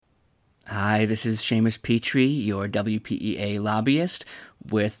Hi, this is Seamus Petrie, your WPEA lobbyist,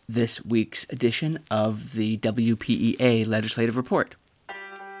 with this week's edition of the WPEA Legislative Report.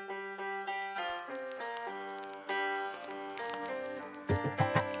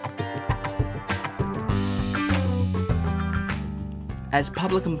 As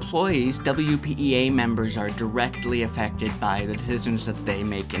public employees, WPEA members are directly affected by the decisions that they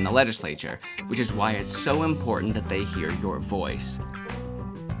make in the legislature, which is why it's so important that they hear your voice.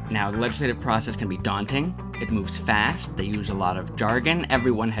 Now, the legislative process can be daunting. It moves fast, they use a lot of jargon,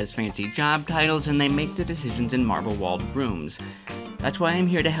 everyone has fancy job titles, and they make the decisions in marble-walled rooms. That's why I'm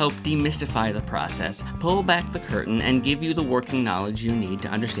here to help demystify the process, pull back the curtain, and give you the working knowledge you need to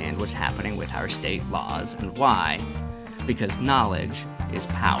understand what's happening with our state laws and why. Because knowledge is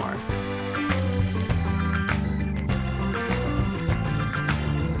power.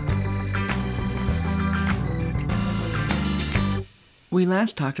 We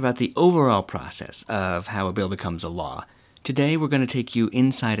last talked about the overall process of how a bill becomes a law. Today we're going to take you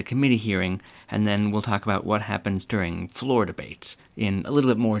inside a committee hearing, and then we'll talk about what happens during floor debates in a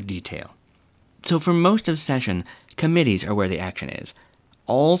little bit more detail. So for most of session, committees are where the action is.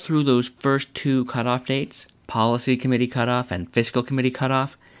 All through those first two cutoff dates, Policy Committee cutoff and Fiscal Committee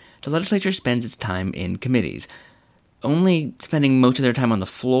cutoff, the legislature spends its time in committees, only spending most of their time on the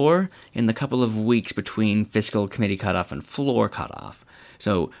floor in the couple of weeks between Fiscal Committee cutoff and floor cutoff.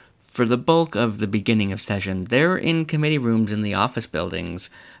 So for the bulk of the beginning of session, they're in committee rooms in the office buildings,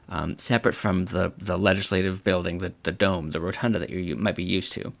 separate from the legislative building, the dome, the rotunda that you might be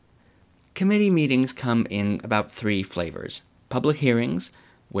used to. Committee meetings come in about three flavors: public hearings,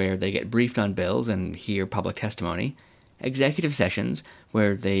 where they get briefed on bills and hear public testimony; executive sessions,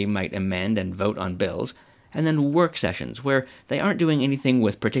 where they might amend and vote on bills; and then work sessions, where they aren't doing anything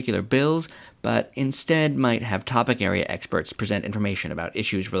with particular bills, but instead might have topic area experts present information about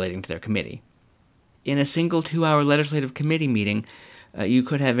issues relating to their committee. In a single 2-hour legislative committee meeting, you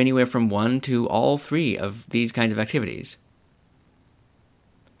could have anywhere from one to all three of these kinds of activities.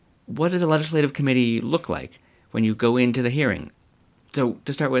 What does a legislative committee look like when you go into the hearing? So,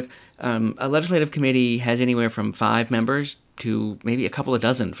 to start with, a legislative committee has anywhere from 5 members to maybe a couple of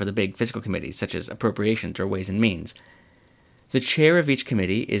dozen for the big fiscal committees, such as Appropriations or Ways and Means. The chair of each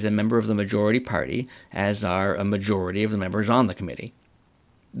committee is a member of the majority party, as are a majority of the members on the committee.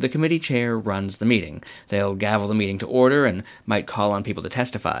 The committee chair runs the meeting. They'll gavel the meeting to order and might call on people to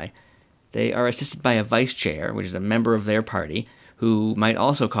testify. They are assisted by a vice chair, which is a member of their party, who might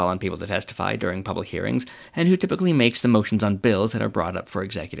also call on people to testify during public hearings, and who typically makes the motions on bills that are brought up for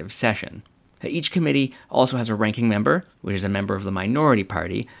executive session. Each committee also has a ranking member, which is a member of the minority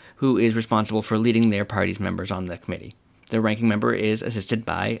party, who is responsible for leading their party's members on the committee. The ranking member is assisted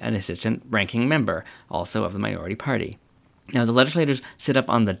by an assistant ranking member, also of the minority party. Now, the legislators sit up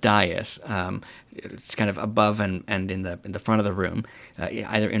on the dais. It's kind of above and in the front of the room,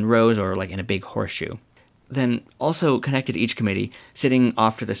 either in rows or like in a big horseshoe. Then, also connected to each committee, sitting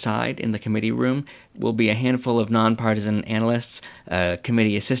off to the side in the committee room, will be a handful of nonpartisan analysts, a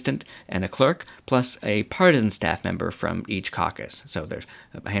committee assistant, and a clerk, plus a partisan staff member from each caucus. So there's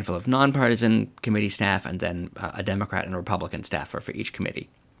a handful of nonpartisan committee staff, and then a Democrat and a Republican staffer for each committee.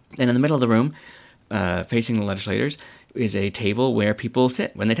 And in the middle of the room, facing the legislators, is a table where people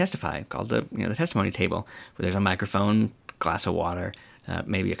sit when they testify, called the testimony table, where there's a microphone, glass of water,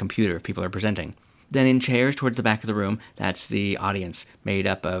 maybe a computer if people are presenting. Then in chairs towards the back of the room, that's the audience, made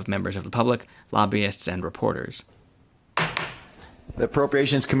up of members of the public, lobbyists, and reporters. The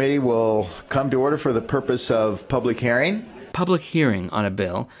Appropriations Committee will come to order for the purpose of public hearing. Public hearing on a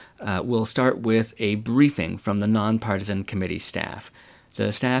bill will start with a briefing from the nonpartisan committee staff.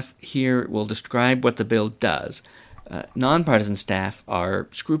 The staff here will describe what the bill does. Nonpartisan staff are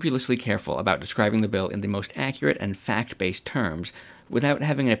scrupulously careful about describing the bill in the most accurate and fact-based terms, without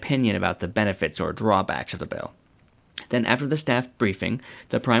having an opinion about the benefits or drawbacks of the bill. Then after the staff briefing,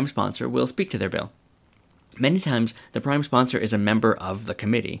 the prime sponsor will speak to their bill. Many times, the prime sponsor is a member of the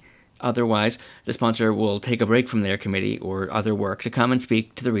committee. Otherwise, the sponsor will take a break from their committee or other work to come and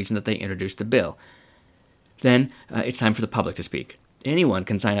speak to the reason that they introduced the bill. Then, it's time for the public to speak. Anyone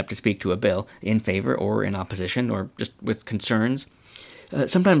can sign up to speak to a bill, in favor or in opposition, or just with concerns.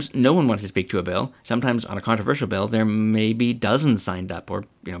 Sometimes no one wants to speak to a bill. Sometimes on a controversial bill, there may be dozens signed up, or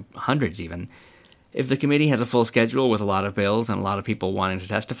hundreds even. If the committee has a full schedule with a lot of bills and a lot of people wanting to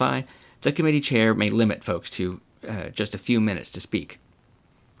testify, the committee chair may limit folks to just a few minutes to speak.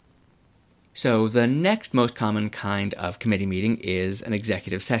 So the next most common kind of committee meeting is an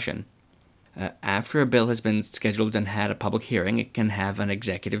executive session. After a bill has been scheduled and had a public hearing, it can have an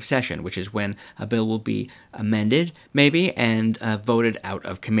executive session, which is when a bill will be amended, maybe, and voted out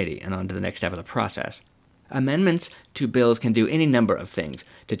of committee and on to the next step of the process. Amendments to bills can do any number of things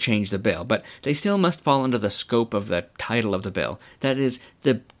to change the bill, but they still must fall under the scope of the title of the bill. That is,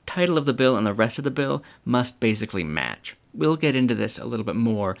 the title of the bill and the rest of the bill must basically match. We'll get into this a little bit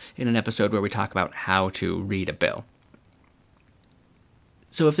more in an episode where we talk about how to read a bill.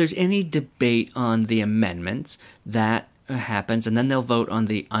 So if there's any debate on the amendments, that happens, and then they'll vote on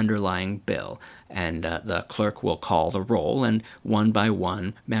the underlying bill, and the clerk will call the roll, and one by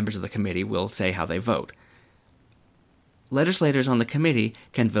one, members of the committee will say how they vote. Legislators on the committee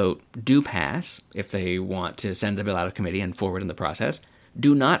can vote do pass if they want to send the bill out of committee and forward in the process,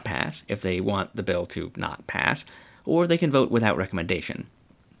 do not pass if they want the bill to not pass, or they can vote without recommendation.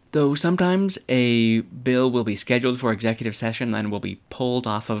 Though sometimes a bill will be scheduled for executive session and will be pulled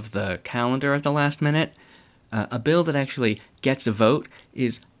off of the calendar at the last minute, a bill that actually gets a vote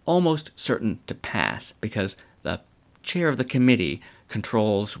is almost certain to pass because the chair of the committee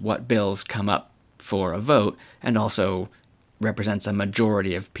controls what bills come up for a vote and also represents a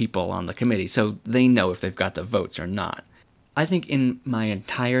majority of people on the committee, so they know if they've got the votes or not. I think in my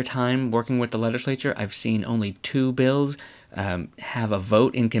entire time working with the legislature, I've seen only 2 bills have a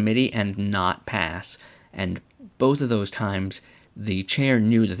vote in committee and not pass, and both of those times the chair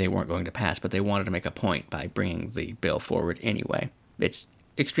knew that they weren't going to pass, but they wanted to make a point by bringing the bill forward anyway. It's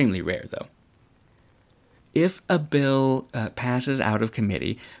extremely rare, though. If a bill passes out of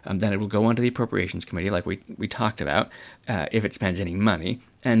committee, then it will go on to the Appropriations Committee, like we talked about, if it spends any money.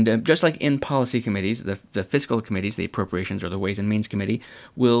 And just like in policy committees, the fiscal committees, the Appropriations or the Ways and Means Committee,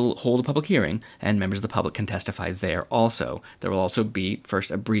 will hold a public hearing, and members of the public can testify there also. There will also be,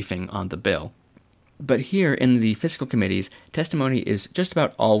 first, a briefing on the bill. But here in the fiscal committees, testimony is just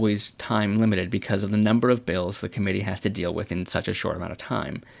about always time limited because of the number of bills the committee has to deal with in such a short amount of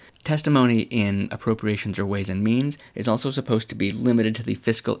time. Testimony in Appropriations or Ways and Means is also supposed to be limited to the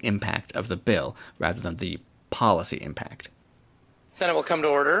fiscal impact of the bill rather than the policy impact. Senate will come to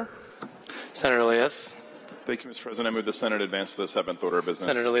order. Senator Elias. Thank you, Mr. President. I move the Senate advance to the 7th order of business.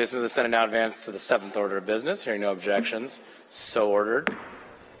 Senator Elias, move the Senate now advance to the 7th order of business. Hearing no objections, so ordered.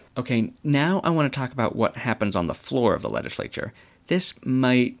 Okay, now I want to talk about what happens on the floor of the legislature. This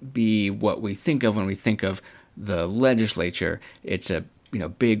might be what we think of when we think of the legislature. It's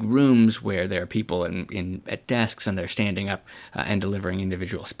big rooms where there are people at desks and they're standing up and delivering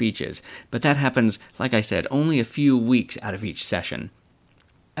individual speeches. But that happens, like I said, only a few weeks out of each session.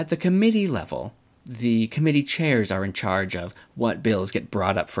 At the committee level, the committee chairs are in charge of what bills get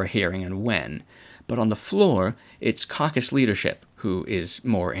brought up for hearing and when. But on the floor, it's caucus leadership who is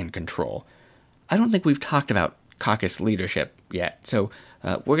more in control. I don't think we've talked about caucus leadership yet, so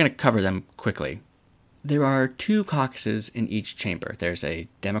we're going to cover them quickly. There are 2 caucuses in each chamber. There's a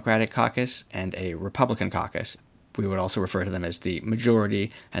Democratic caucus and a Republican caucus. We would also refer to them as the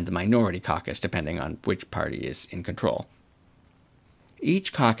majority and the minority caucus, depending on which party is in control.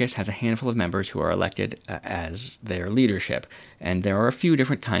 Each caucus has a handful of members who are elected as their leadership, and there are a few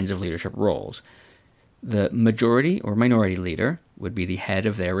different kinds of leadership roles. The majority or minority leader would be the head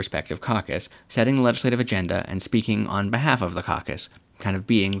of their respective caucus, setting the legislative agenda and speaking on behalf of the caucus, kind of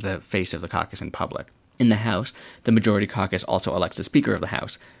being the face of the caucus in public. In the House, the majority caucus also elects the Speaker of the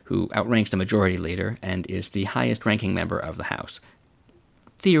House, who outranks the majority leader and is the highest-ranking member of the House.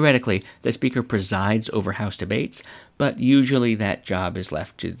 Theoretically, the Speaker presides over House debates, but usually that job is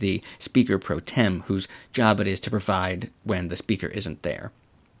left to the Speaker pro tem, whose job it is to provide when the Speaker isn't there.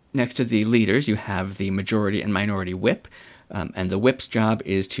 Next to the leaders, you have the majority and minority whip, and the whip's job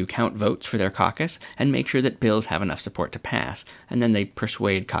is to count votes for their caucus and make sure that bills have enough support to pass, and then they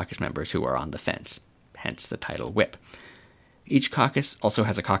persuade caucus members who are on the fence, hence the title whip. Each caucus also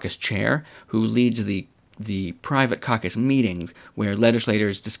has a caucus chair who leads the private caucus meetings where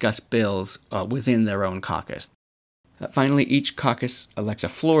legislators discuss bills within their own caucus. Finally, each caucus elects a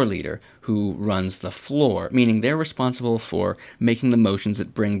floor leader who runs the floor, meaning they're responsible for making the motions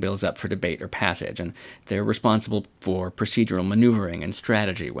that bring bills up for debate or passage, and they're responsible for procedural maneuvering and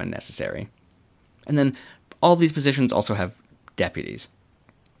strategy when necessary. And then all these positions also have deputies.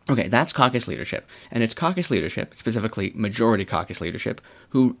 Okay, that's caucus leadership, and it's caucus leadership, specifically majority caucus leadership,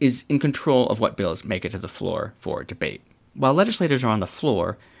 who is in control of what bills make it to the floor for debate. While legislators are on the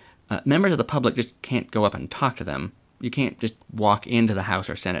floor, members of the public just can't go up and talk to them. You can't just walk into the House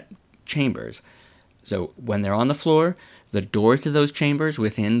or Senate chambers. So when they're on the floor, the doors to those chambers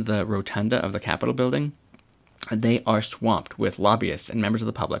within the rotunda of the Capitol building, they are swamped with lobbyists and members of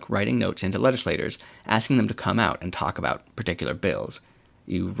the public writing notes into legislators, asking them to come out and talk about particular bills.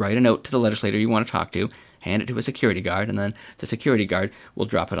 You write a note to the legislator you want to talk to, hand it to a security guard, and then the security guard will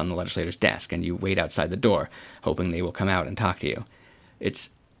drop it on the legislator's desk, and you wait outside the door, hoping they will come out and talk to you. It's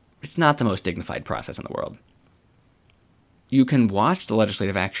not the most dignified process in the world. You can watch the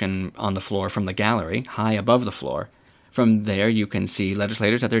legislative action on the floor from the gallery, high above the floor. From there, you can see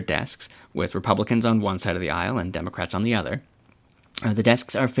legislators at their desks, with Republicans on one side of the aisle and Democrats on the other. The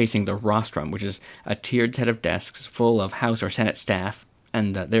desks are facing the rostrum, which is a tiered set of desks full of House or Senate staff,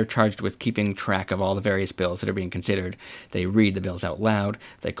 and they're charged with keeping track of all the various bills that are being considered. They read the bills out loud,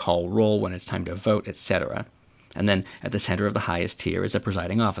 they call roll when it's time to vote, etc. And then at the center of the highest tier is a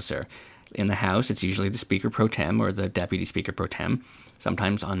presiding officer. In the House, it's usually the Speaker Pro Tem or the Deputy Speaker Pro Tem.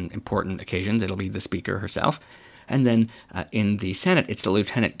 Sometimes on important occasions, it'll be the Speaker herself. And then in the Senate, it's the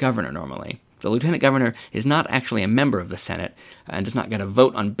Lieutenant Governor normally. The Lieutenant Governor is not actually a member of the Senate and does not get a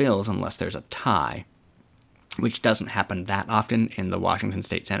vote on bills unless there's a tie, which doesn't happen that often in the Washington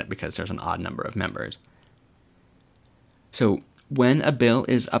State Senate because there's an odd number of members. So when a bill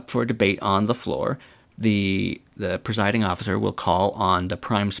is up for debate on the floor, the presiding officer will call on the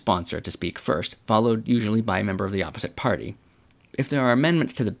prime sponsor to speak first, followed usually by a member of the opposite party. If there are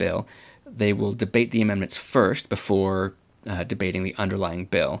amendments to the bill, they will debate the amendments first before debating the underlying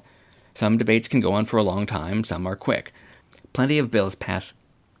bill. Some debates can go on for a long time, some are quick. Plenty of bills pass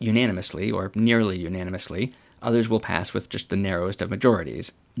unanimously or nearly unanimously. Others will pass with just the narrowest of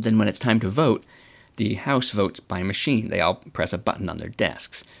majorities. Then when it's time to vote, the House votes by machine. They all press a button on their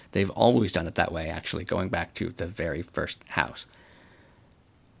desks. They've always done it that way, actually, going back to the very first House.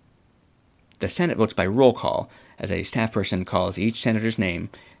 The Senate votes by roll call, as a staff person calls each senator's name,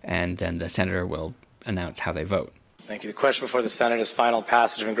 and then the senator will announce how they vote. Thank you. The question before the Senate is final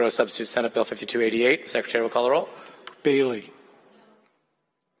passage of engrossed substitute Senate Bill 5288. The Secretary will call the roll. Bailey.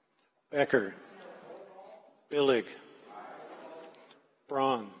 Becker. Billig.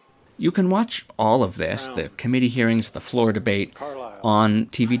 Braun. You can watch all of this, the committee hearings, the floor debate, on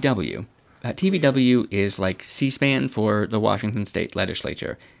TVW. TVW is like C-SPAN for the Washington State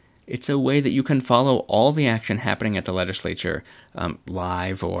Legislature. It's a way that you can follow all the action happening at the legislature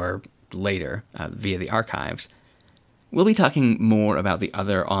live or later via the archives. We'll be talking more about the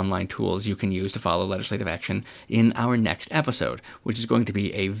other online tools you can use to follow legislative action in our next episode, which is going to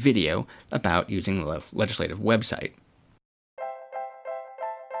be a video about using the legislative website.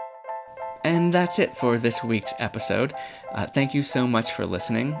 And that's it for this week's episode. Thank you so much for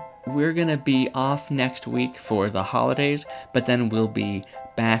listening. We're going to be off next week for the holidays, but then we'll be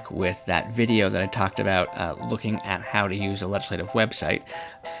back with that video that I talked about looking at how to use a legislative website.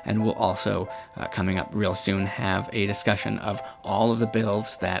 And we'll also, coming up real soon, have a discussion of all of the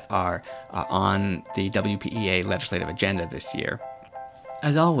bills that are on the WPEA legislative agenda this year.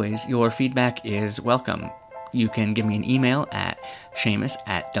 As always, your feedback is welcome. You can give me an email at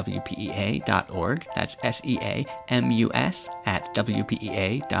seamus@wpea.org. That's SEAMUS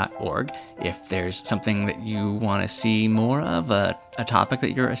 @WPEA.org. If there's something that you want to see more of, a topic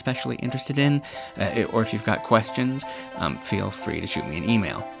that you're especially interested in, or if you've got questions, feel free to shoot me an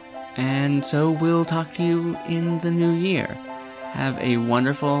email. And so we'll talk to you in the new year. Have a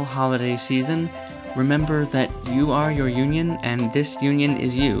wonderful holiday season. Remember that you are your union, and this union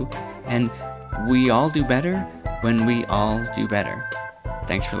is you, and we all do better when we all do better.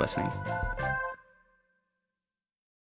 Thanks for listening.